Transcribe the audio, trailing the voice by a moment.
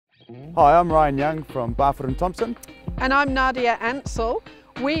Hi, I'm Ryan Young from Barfoot and Thompson. And I'm Nadia Ansell.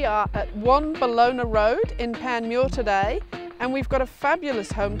 We are at 1 Bellona Road in Panmure today, and we've got a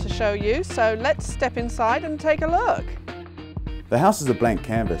fabulous home to show you, so let's step inside and take a look. The house is a blank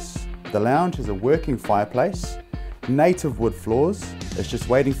canvas. The lounge has a working fireplace, native wood floors. It's just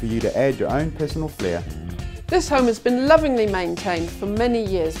waiting for you to add your own personal flair. This home has been lovingly maintained for many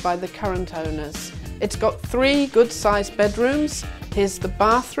years by the current owners. It's got 3 good-sized bedrooms. Here's the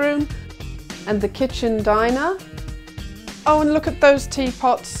bathroom and the kitchen diner. Oh, and look at those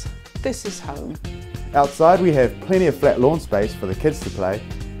teapots. This is home. Outside we have plenty of flat lawn space for the kids to play,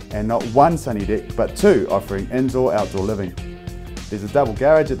 and not one sunny deck but 2 offering indoor-outdoor living. There's a double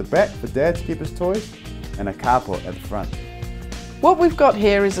garage at the back for Dad to keep his toys, and a carport at the front. What we've got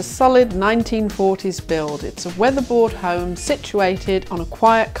here is a solid 1940s build. It's a weatherboard home situated on a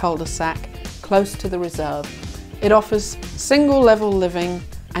quiet cul-de-sac close to the reserve. It offers single level living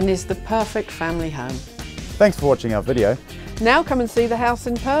and is the perfect family home. Thanks for watching our video. Now come and see the house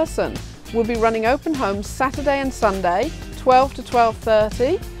in person. We'll be running open homes Saturday and Sunday, 12 to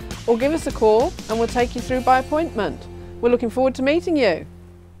 12:30, or give us a call and we'll take you through by appointment. We're looking forward to meeting you.